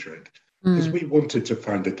slave trade, because we wanted to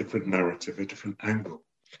find a different narrative, a different angle.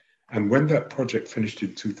 And when that project finished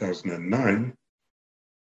in 2009,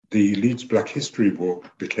 the Leeds Black History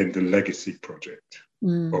Walk became the legacy project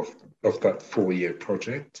of that 4-year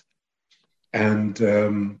project. And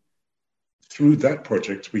through that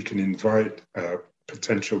project, we can invite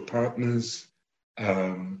potential partners,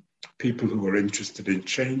 people who are interested in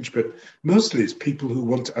change, but mostly it's people who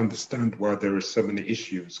want to understand why there are so many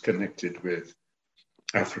issues connected with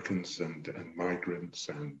Africans and migrants,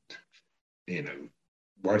 and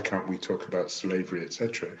why can't we talk about slavery,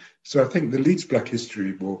 etc. So I think the Leeds Black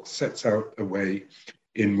History Walk sets out a way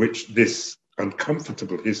in which this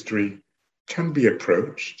uncomfortable history can be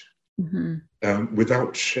approached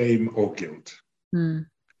without shame or guilt.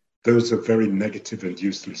 Those are very negative and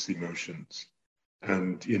useless emotions.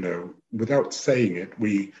 And, without saying it,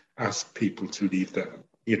 we ask people to leave that,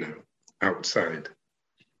 outside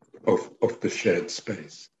of the shared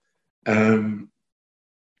space.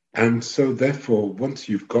 And so therefore, once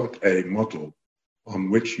you've got a model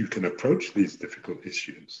on which you can approach these difficult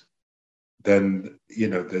issues, then,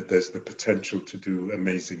 there's the potential to do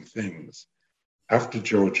amazing things. after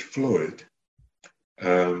George Floyd,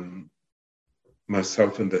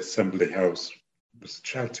 myself and the Assembly House was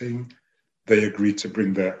chatting. They agreed to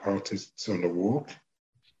bring their artists on a walk.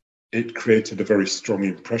 It created a very strong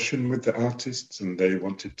impression with the artists, and they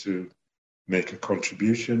wanted to make a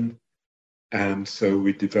contribution. And so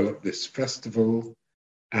we developed this festival,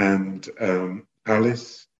 and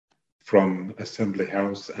Alice from Assembly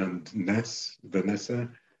House and Vanessa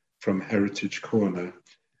from Heritage Corner,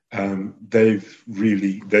 they've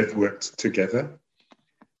worked together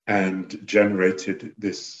and generated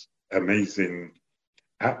this amazing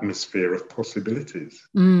atmosphere of possibilities.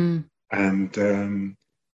 And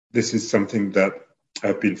this is something that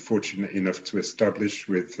I've been fortunate enough to establish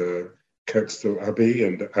with Kirkstall Abbey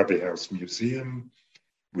and the Abbey House Museum,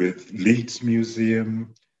 with Leeds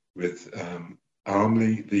Museum, with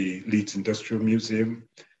Armley, the Leeds Industrial Museum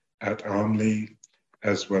at Armley,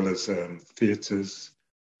 as well as theatres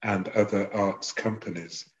and other arts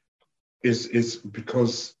companies, is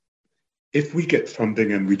because if we get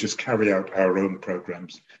funding and we just carry out our own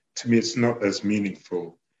programs, to me, it's not as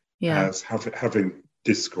meaningful as having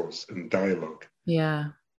discourse and dialogue. Yeah.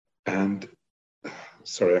 And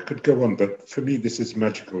sorry, I could go on, but for me, this is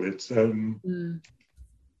magical. It's when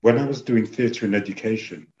I was doing theatre and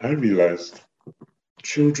education, I realized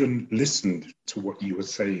children listened to what you were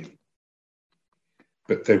saying,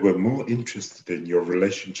 but they were more interested in your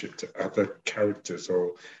relationship to other characters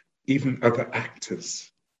or even other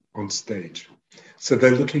actors on stage. So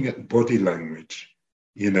they're looking at body language,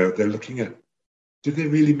 they're looking at, do they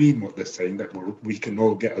really mean what they're saying, that we can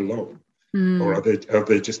all get along? Or are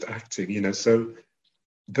they just acting, so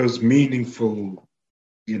those meaningful,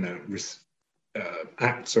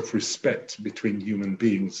 acts of respect between human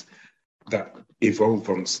beings that evolve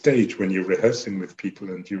on stage when you're rehearsing with people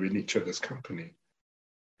and you're in each other's company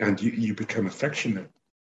and you become affectionate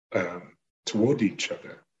toward each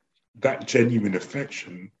other. That genuine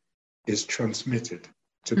affection is transmitted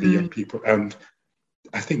to the young people. And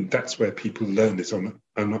I think that's where people learn, is on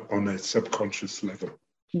a subconscious level.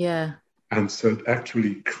 Yeah. And so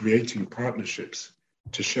actually creating partnerships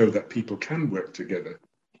to show that people can work together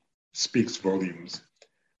speaks volumes.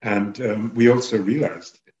 And we also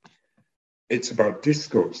realized it's about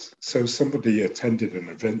discourse. So somebody attended an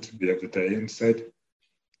event the other day and said,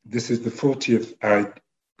 this is the 40th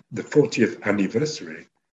anniversary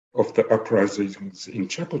of the uprisings in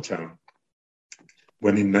Chapeltown,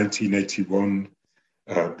 when in 1981,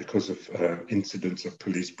 because of incidents of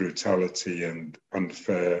police brutality and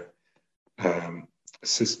unfair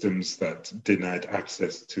systems that denied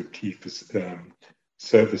access to key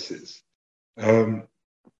services, there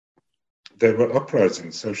were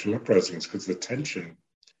uprisings, social uprisings, because the tension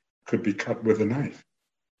could be cut with a knife.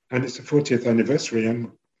 And it's the 40th anniversary,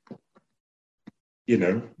 and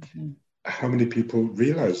how many people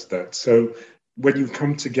realize that? So when you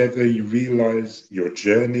come together, you realize your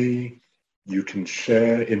journey, you can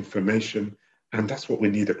share information, and that's what we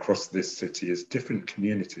need across this city, is different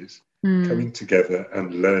communities coming together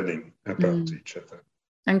and learning about each other.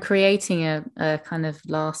 And creating a kind of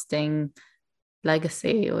lasting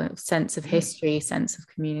legacy or sense of history, sense of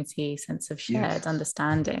community, sense of shared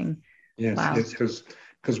understanding. Yes,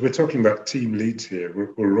 because we're talking about team Leeds here.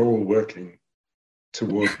 We're all working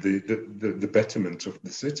toward the betterment of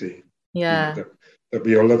the city. Yeah. That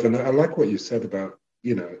we all love. And I like what you said about,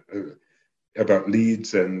 about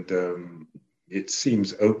Leeds, and it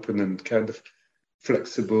seems open and kind of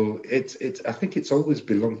flexible. I think it's always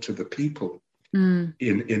belonged to the people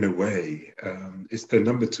in a way. It's the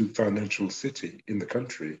number 2 financial city in the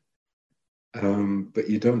country. But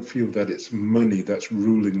you don't feel that it's money that's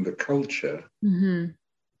ruling the culture.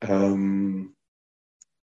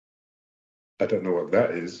 I don't know what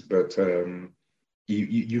that is, but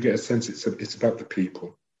you get a sense it's about the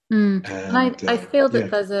people. And I feel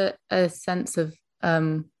that there's a sense of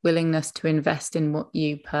willingness to invest in what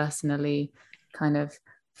you personally kind of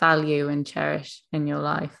value and cherish in your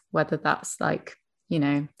life, whether that's like,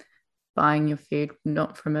 buying your food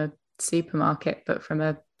not from a supermarket, but from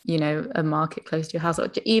a market close to your house, or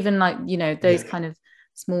even like, those kind of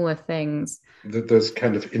smaller things. Those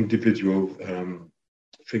kind of individual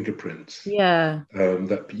fingerprints.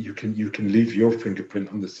 That you can leave your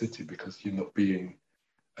fingerprint on the city because you're not being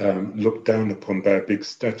looked down upon by a big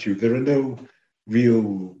statue. There are no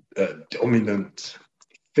real dominant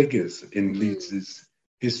figures in Leeds's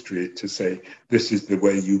history to say this is the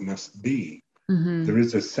way you must be. There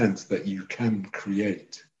is a sense that you can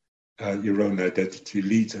create your own identity.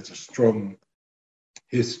 Leeds has a strong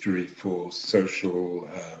history for social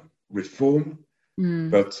reform,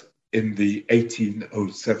 but in the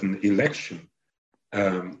 1807 election,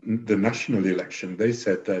 the national election, they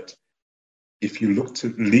said that if you looked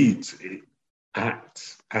at Leeds, it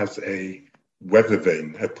acts as a weather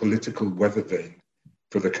vane, a political weather vane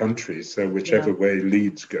for the country. So whichever way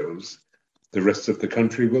Leeds goes, the rest of the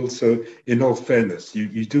country will. So in all fairness,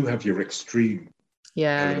 you do have your extreme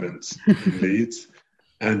elements in Leeds,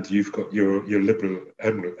 and you've got your liberal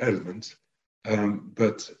elements.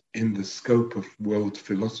 But in the scope of world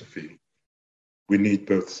philosophy, we need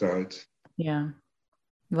both sides. Yeah.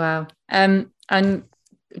 Wow. And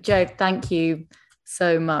Joe, thank you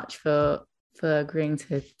so much for agreeing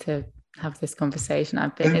to have this conversation.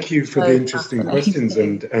 Thank you for the interesting questions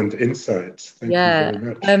and insights. Thank you very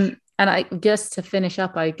much. And I just to finish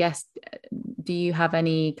up, I guess, do you have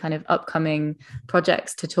any kind of upcoming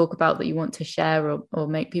projects to talk about that you want to share or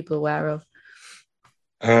make people aware of?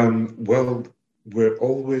 Well, we're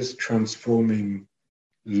always transforming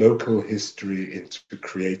local history into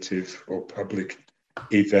creative or public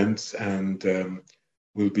events, and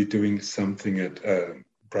we'll be doing something at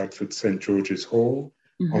Bradford St. George's Hall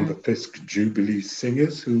on the Fisk Jubilee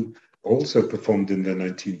Singers, who also performed in the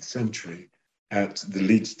 19th century at the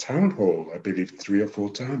Leeds Town Hall, I believe 3 or 4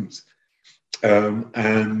 times.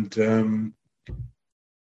 And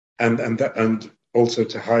also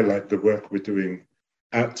to highlight the work we're doing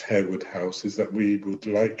at Harewood House is that we would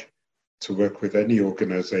like to work with any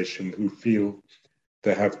organisation who feel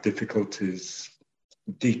they have difficulties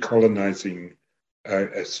decolonizing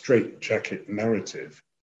a straitjacket narrative.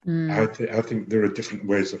 I think there are different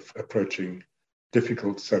ways of approaching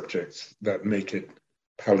difficult subjects that make it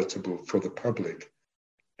palatable for the public.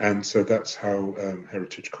 And so that's how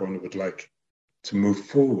Heritage Corner would like to move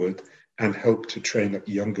forward and help to train up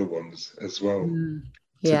younger ones as well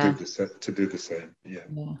to do the same. Yeah.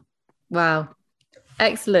 Wow.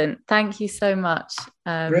 Excellent. Thank you so much.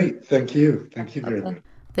 Great. Thank you. Thank you very much.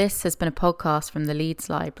 This has been a podcast from the Leeds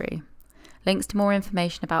Library. Links to more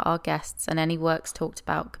information about our guests and any works talked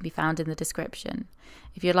about can be found in the description.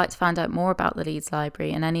 If you'd like to find out more about the Leeds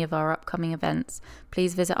Library and any of our upcoming events,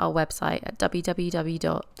 please visit our website at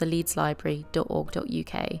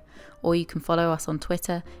www.theleedslibrary.org.uk, or you can follow us on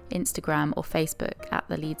Twitter, Instagram or Facebook at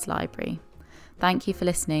the Leeds Library. Thank you for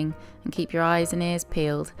listening, and keep your eyes and ears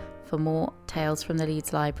peeled for more tales from the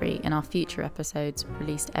Leeds Library in our future episodes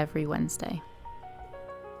released every Wednesday.